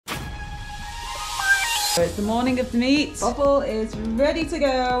It's the morning of the meet. Quaffle is ready to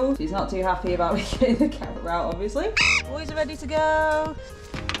go. She's not too happy about me getting the carrot route, obviously. Boys are ready to go.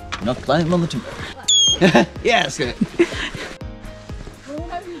 Not climbing on the timber. Yeah, that's good.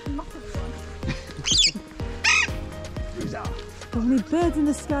 So many birds in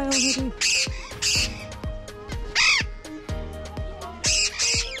the sky already.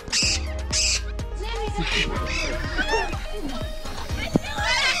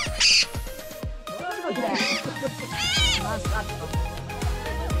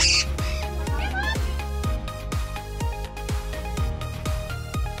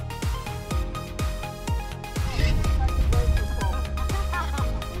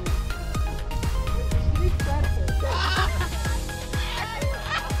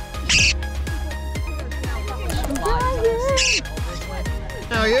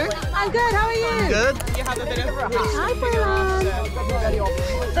 How are you? I'm good, how are you? Good. You have a bit of Hi,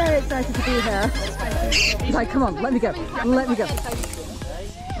 Parrot. Very excited to be here. He's like, come on, let me go. Let me go.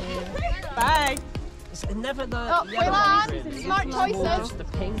 Bye. It's never the Whelan, smart choices. the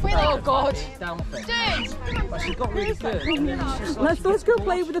pink. Oh God. Down thing. Dude. But she got really good. And then it's just like Let's go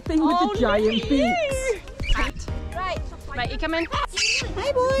play with the thing with the giant beaks. Right, you come in.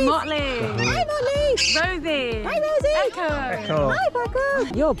 Hi, boys. Motley. Hi, Molly. Rosie. Hi, Rosie. Echo. Hi,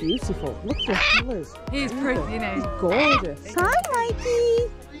 Becca. You're beautiful. Look at your colours. He's pretty, you know. Gorgeous. Hi, Mikey.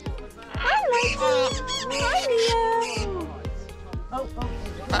 Hi, Mikey. Hi, Leo.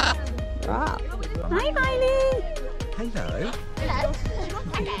 Ah. Hi, Miley. Hello. Hello.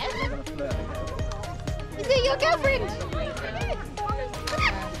 Hello. Is it your girlfriend? Come on in. Come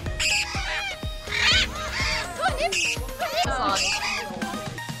on in.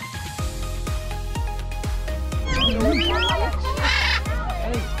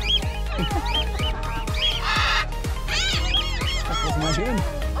 That's my game.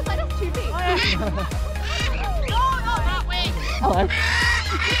 Oh, that's too big. No, not that way. Hello.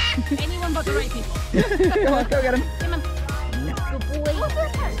 Anyone but the right people. Come on, go get him. Come on. Good boy.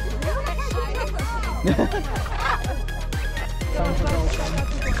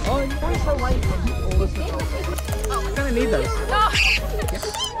 Oh, why so light? I'm gonna need those.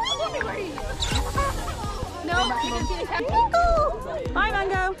 No, you can see the camera. Hi,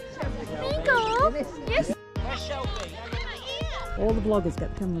 Mango. Nico. Yes. All the vloggers get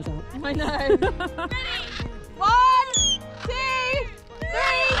the cameras out. I know. Ready? 1, 2, 3,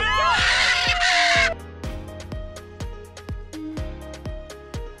 go!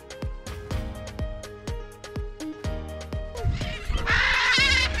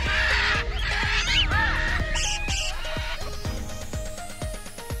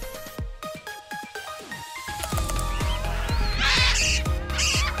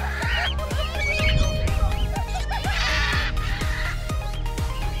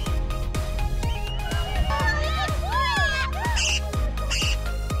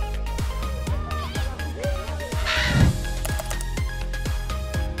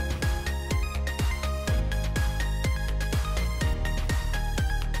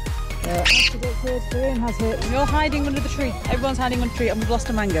 You're hiding under the tree. Everyone's hiding under the tree and we've lost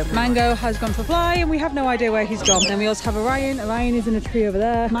a Mango. Mango has gone for a fly and we have no idea where he's gone. Then we also have Orion. Orion is in a tree over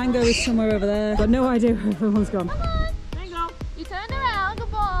there. Mango is somewhere over there. Got no idea where everyone's gone. Come on. Mango. You turned around.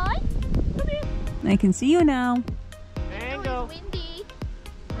 Good boy. Come here. I can see you now. Mango. Oh, it's windy.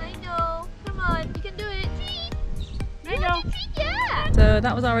 I know. Come on. You can do it. Treat. Mango. Treat, yeah. So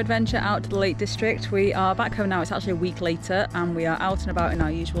that was our adventure out to the Lake District. We are back home now. It's actually a week later and we are out and about in our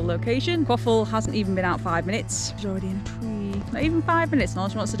usual location. Quaffle hasn't even been out 5 minutes. She's already in a tree. Not even 5 minutes, and all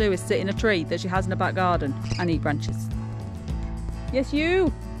she wants to do is sit in a tree that she has in her back garden and eat branches. Yes,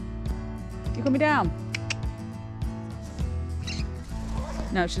 you! You coming down?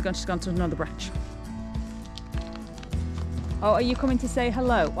 No, she's gone to another branch. Oh, are you coming to say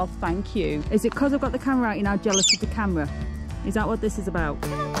hello? Well, thank you. Is it because I've got the camera out, you're now jealous of the camera? Is that what this is about?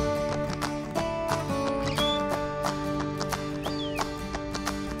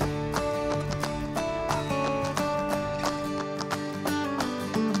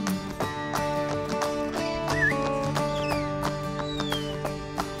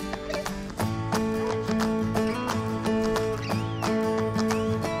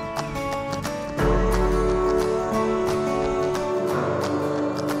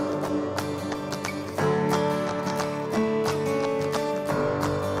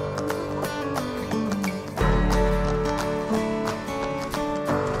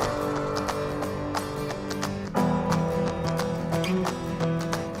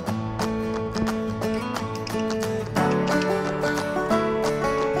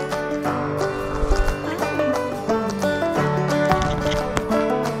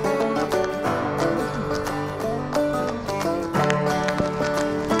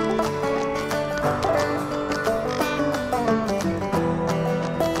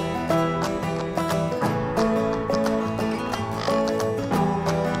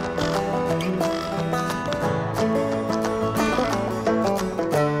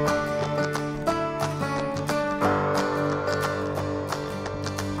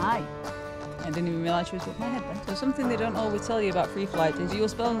 didn't even realise she was above my head then. So something they don't always tell you about free flight is you'll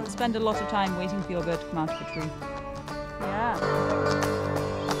spend a lot of time waiting for your bird to come out of a tree. Yeah.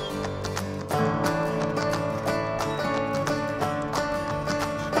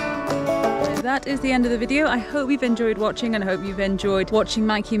 That is the end of the video. I hope you've enjoyed watching, and I hope you've enjoyed watching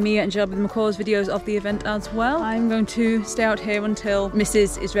Mikey, Mia and Shelby the Macaw's videos of the event as well. I'm going to stay out here until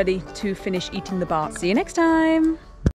Mrs. is ready to finish eating the bark. See you next time!